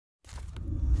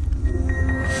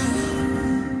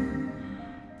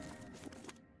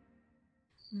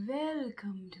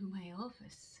Welcome to my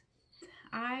office.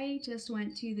 I just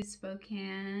went to the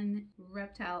Spokane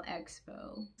Reptile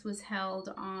Expo. This was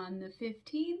held on the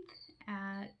 15th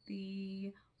at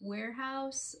the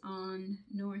warehouse on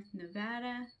North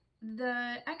Nevada.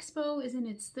 The expo is in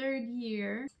its third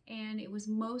year and it was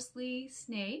mostly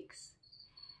snakes.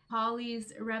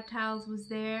 Holly's Reptiles was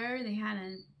there. They had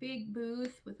a big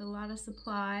booth with a lot of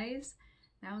supplies.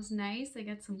 That was nice. I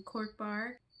got some cork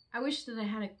bark. I wish that I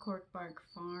had a cork bark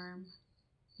farm,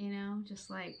 you know, just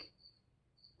like,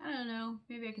 I don't know,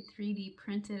 maybe I could 3D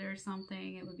print it or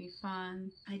something. It would be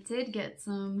fun. I did get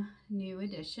some new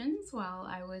additions while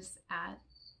I was at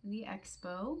the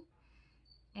expo.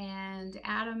 And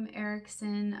Adam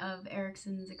Erickson of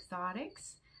Erickson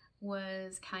Exotics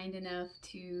was kind enough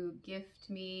to gift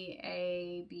me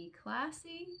a Be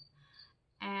Classy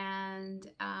and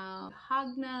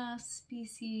Hogna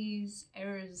species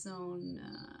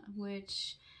Arizona,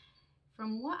 which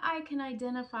from what I can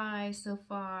identify so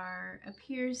far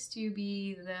appears to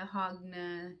be the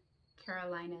Hogna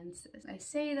carolinensis. I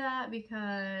say that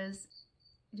because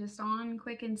just on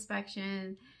quick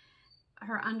inspection,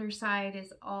 her underside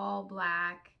is all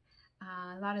black.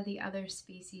 A lot of the other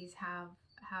species have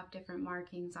different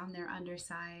markings on their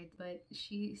underside, but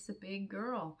she's a big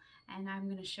girl and I'm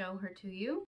going to show her to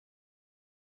you.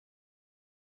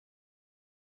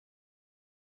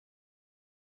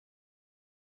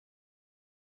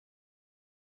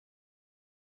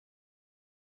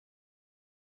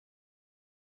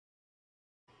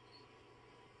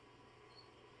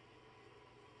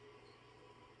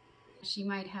 She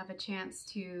might have a chance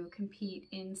to compete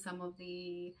in some of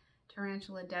the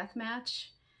Tarantula Deathmatch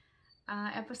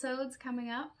episodes coming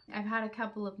up. I've had a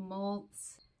couple of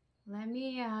molts. Let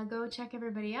me go check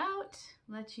everybody out,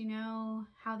 let you know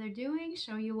how they're doing,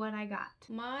 show you what I got.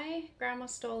 My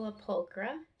Grammostola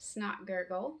pulchra, snot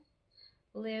gurgle,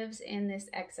 lives in this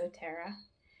Exoterra.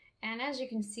 And as you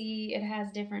can see, it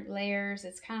has different layers.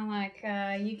 It's kind of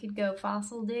like you could go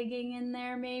fossil digging in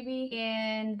there maybe.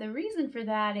 And the reason for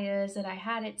that is that I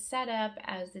had it set up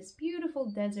as this beautiful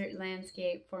desert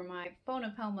landscape for my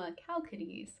Phonopelma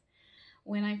calcates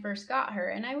when I first got her.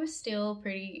 And I was still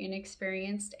pretty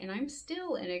inexperienced, and I'm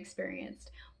still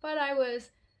inexperienced. But I was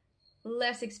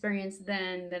less experienced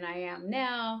then than I am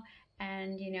now.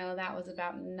 And you know, that was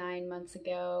about 9 months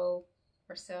ago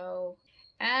or so.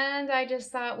 And I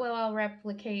just thought, well, I'll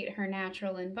replicate her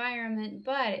natural environment,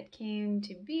 but it came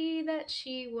to be that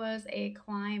she was a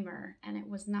climber and it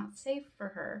was not safe for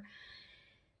her.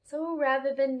 So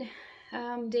rather than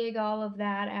dig all of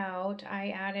that out, I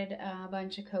added a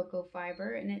bunch of cocoa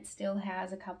fiber, and it still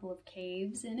has a couple of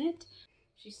caves in it.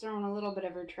 She's throwing a little bit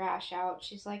of her trash out.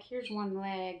 She's like, here's one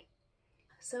leg.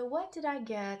 So what did I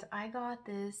get? I got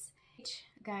this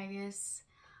Gaius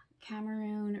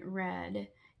Cameroon Red.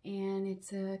 And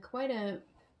it's quite a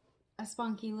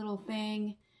spunky little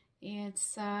thing.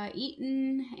 It's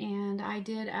eaten, and I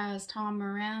did as Tom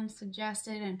Moran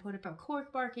suggested and put a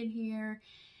cork bark in here,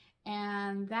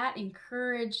 and that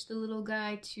encouraged the little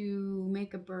guy to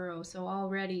make a burrow. So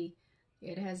already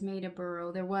it has made a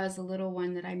burrow. There was a little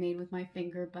one that I made with my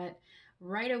finger, but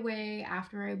right away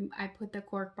after I put the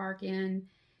cork bark in,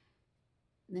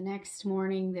 the next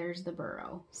morning there's the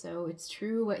burrow. So it's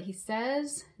true what he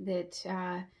says,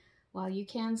 that while you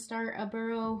can start a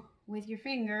burrow with your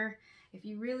finger, if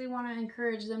you really want to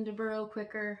encourage them to burrow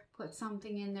quicker, put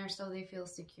something in there so they feel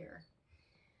secure.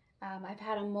 I've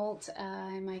had a molt,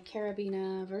 my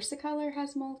Carabina versicolor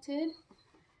has molted,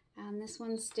 and this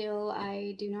one still,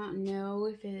 I do not know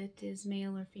if it is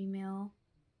male or female,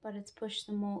 but it's pushed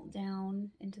the molt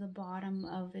down into the bottom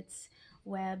of its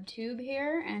web tube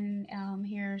here, and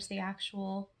here's the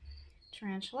actual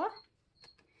tarantula.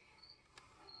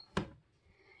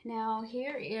 Now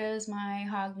here is my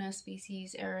Hogna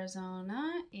species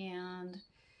Arizona, and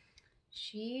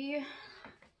she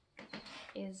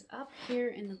is up here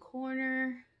in the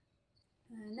corner.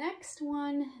 The next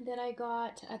one that I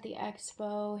got at the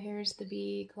expo, here's the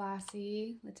Be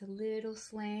Classy. It's a little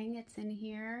sling, it's in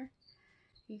here.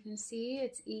 You can see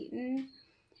it's eaten,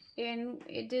 and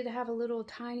it did have a little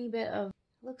tiny bit of,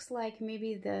 looks like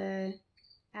maybe the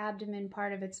abdomen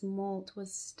part of its molt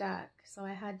was stuck, so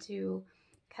I had to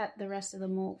cut the rest of the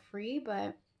molt free,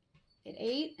 but it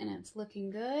ate and it's looking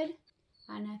good,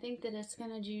 and I think that it's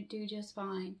gonna do just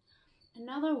fine.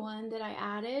 Another one that I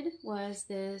added was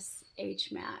this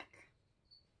HMAC,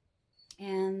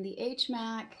 and the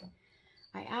HMAC,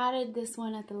 I added this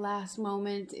one at the last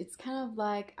moment. It's kind of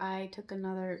like I took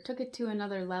it to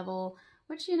another level,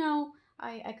 which, you know,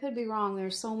 I could be wrong.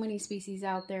 There's so many species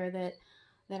out there that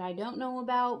that I don't know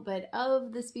about, but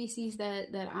of the species that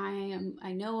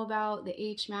I know about, the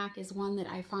H-Mac is one that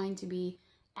I find to be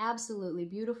absolutely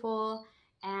beautiful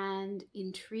and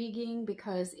intriguing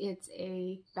because it's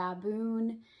a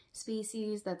baboon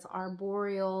species that's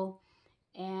arboreal,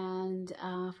 and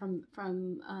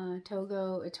from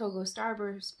Togo, a Togo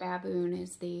starburst baboon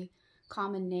is the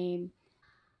common name.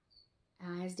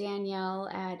 As Danielle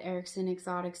at Erickson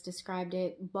Exotics described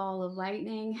it, ball of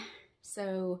lightning.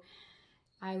 So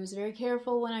I was very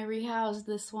careful when I rehoused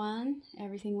this one.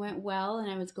 Everything went well, and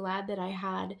I was glad that I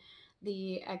had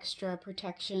the extra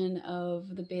protection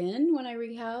of the bin when I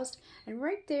rehoused. And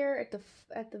right there at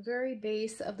the very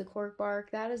base of the cork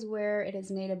bark, that is where it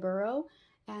has made a burrow,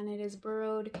 and it is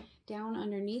burrowed down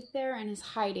underneath there and is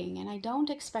hiding. And I don't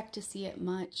expect to see it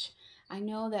much. I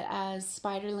know that as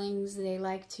spiderlings, they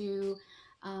like to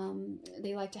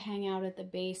hang out at the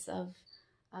base of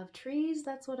trees.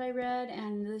 That's what I read,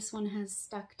 and this one has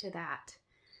stuck to that.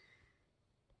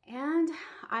 And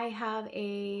I have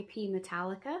a P.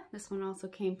 metallica. This one also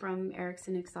came from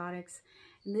Erickson Exotics.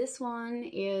 And this one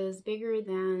is bigger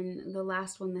than the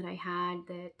last one that I had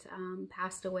that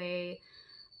passed away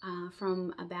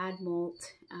from a bad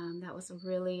molt. That was a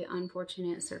really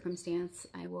unfortunate circumstance.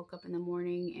 I woke up in the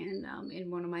morning, and in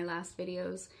one of my last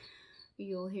videos,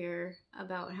 you'll hear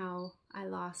about how I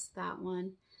lost that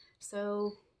one.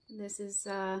 So this is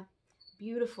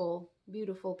beautiful,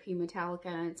 beautiful P.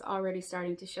 metallica. It's already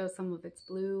starting to show some of its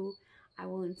blue. I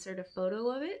will insert a photo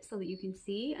of it so that you can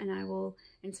see, and I will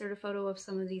insert a photo of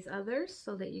some of these others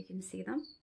so that you can see them.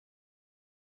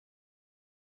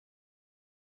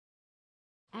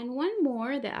 And one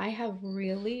more that I have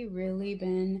really, really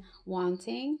been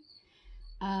wanting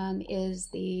is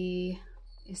the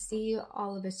C.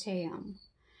 olivaceum.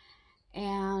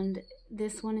 And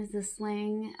this one is the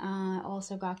sling.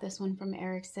 Also got this one from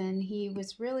Erickson. He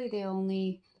was really the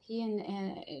only, he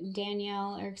and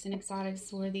Danielle, Erickson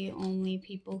Exotics, were the only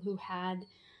people who had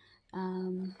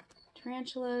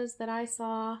tarantulas that I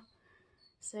saw.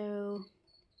 So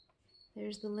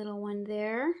there's the little one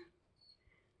there.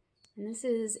 And this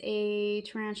is a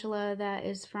tarantula that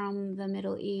is from the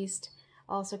Middle East,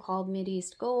 also called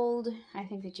Mideast Gold. I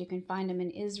think that you can find them in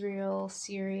Israel,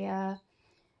 Syria.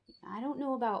 I don't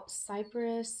know about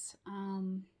Cyprus.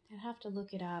 I'd have to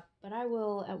look it up, but I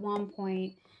will at one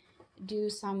point do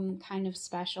some kind of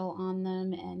special on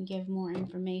them and give more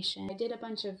information. I did a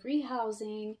bunch of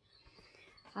rehousing.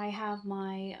 I have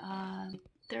my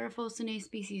Theraphosinae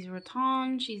species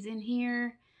Raton. She's in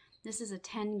here. This is a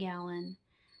 10-gallon.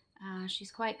 She's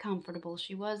quite comfortable.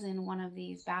 She was in one of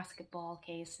these basketball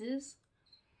cases,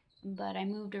 but I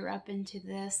moved her up into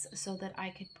this so that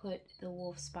I could put the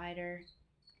wolf spider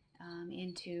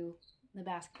into the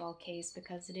basketball case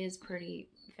because it is pretty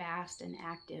fast and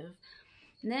active.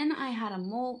 And then I had a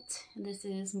molt. This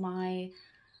is my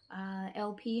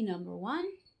LP number 1,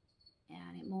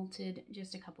 and it molted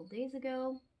just a couple days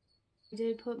ago. I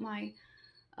did put my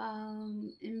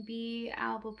B.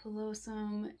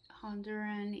 albopilosum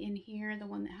honduran in here, the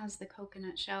one that has the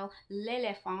coconut shell,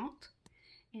 l'elephant,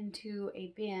 into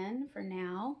a bin for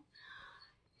now.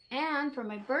 And for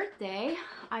my birthday,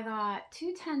 I got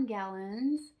 2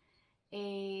 10-gallons,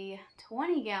 a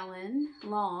 20-gallon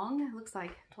long, looks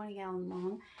like 20-gallon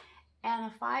long, and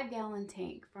a 5-gallon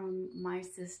tank from my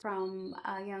sister, from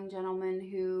a young gentleman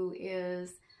who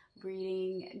is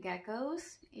breeding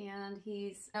geckos, and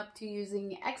he's up to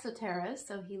using exoteras,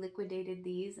 so he liquidated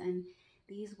these, and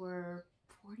these were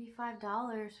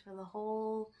 $45 for the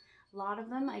whole lot of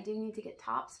them. I do need to get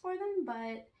tops for them,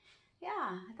 but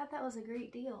yeah, I thought that was a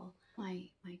great deal. My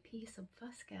P.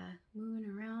 subfusca moving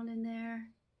around in there.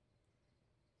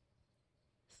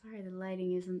 Sorry the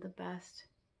lighting isn't the best.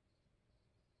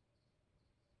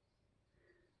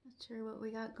 Not sure what we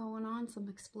got going on, some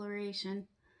exploration.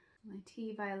 My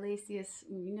T. violaceus,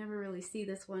 you never really see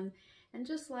this one. And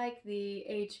just like the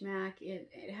H-Mac,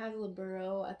 it has a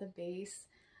burrow at the base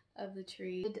of the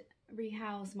tree. I did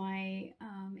rehouse my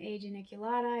A.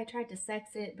 geniculata. I tried to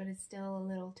sex it, but it's still a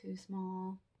little too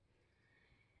small.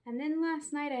 And then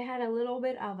last night I had a little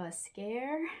bit of a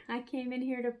scare. I came in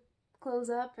here to close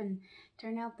up and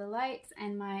turn out the lights,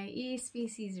 and my E.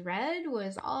 species red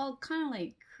was all kind of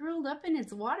like curled up in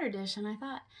its water dish, and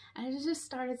I just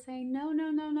started saying, no, no,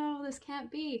 no, no, this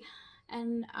can't be.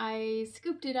 And I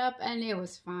scooped it up, and it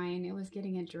was fine. It was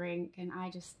getting a drink, and I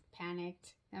just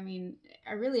panicked. I mean,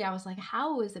 I was like,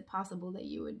 how is it possible that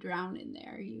you would drown in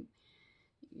there? You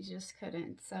just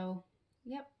couldn't. So,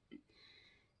 yep.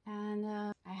 And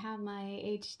I have my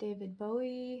H. David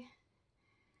Bowie.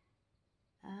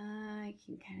 I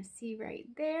can kind of see right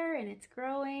there, and it's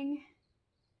growing.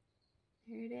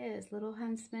 There it is, little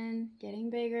huntsman getting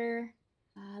bigger.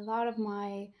 A lot of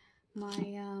my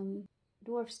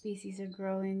dwarf species are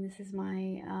growing. This is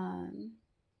my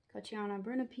Cochiana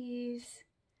brunipes,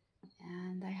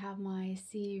 and I have my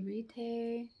C.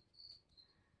 rete.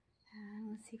 And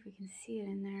let's see if we can see it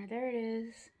in there. There it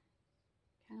is.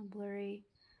 Kind of blurry.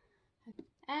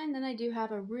 And then I do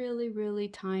have a really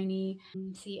tiny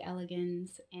C.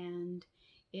 elegans, and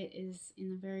it is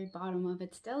in the very bottom of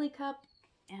its deli cup,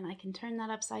 and I can turn that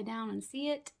upside down and see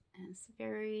it, and it's a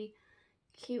very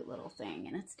cute little thing,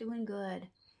 and it's doing good.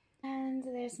 And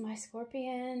there's my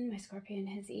scorpion. My scorpion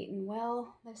has eaten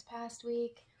well this past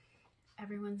week.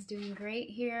 Everyone's doing great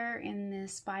here in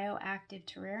this bioactive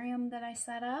terrarium that I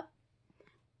set up.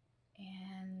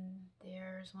 And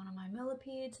there's one of my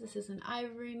millipedes. This is an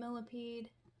ivory millipede.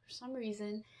 For some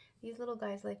reason, these little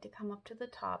guys like to come up to the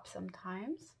top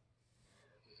sometimes.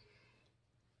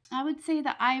 I would say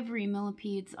the ivory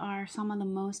millipedes are some of the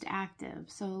most active.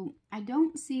 So I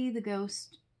don't see the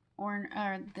ghost or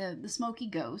the smoky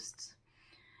ghosts,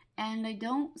 and I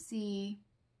don't see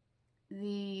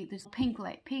the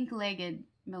pink-legged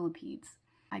millipedes.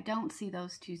 I don't see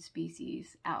those two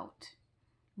species out,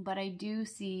 but I do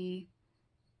see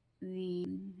the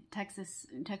Texas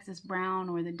brown,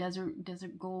 or the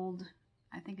desert gold,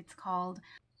 I think it's called,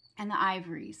 and the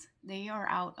ivories. They are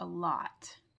out a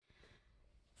lot.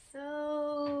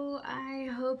 So I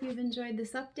hope you've enjoyed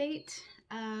this update.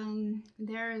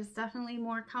 There is definitely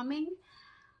more coming.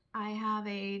 I have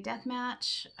a death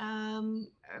match, kind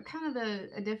of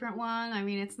a different one. I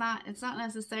mean, it's not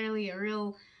necessarily a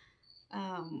real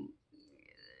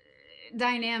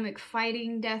dynamic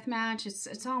fighting death match.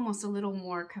 It's almost a little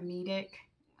more comedic.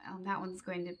 That one's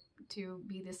going to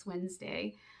be this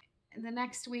Wednesday. The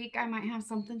next week I might have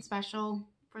something special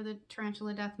for the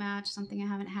tarantula death match, something I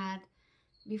haven't had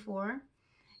before.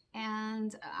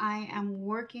 And I am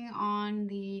working on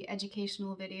the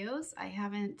educational videos. I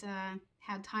haven't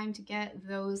had time to get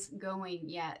those going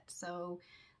yet, so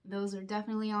those are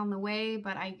definitely on the way,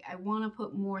 but I want to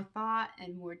put more thought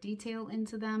and more detail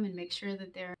into them and make sure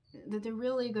that they're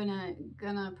really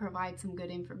gonna provide some good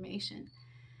information.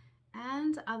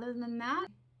 And other than that,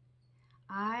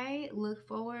 I look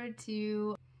forward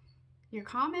to your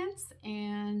comments,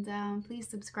 and please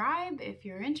subscribe if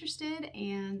you're interested,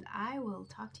 and I will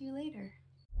talk to you later.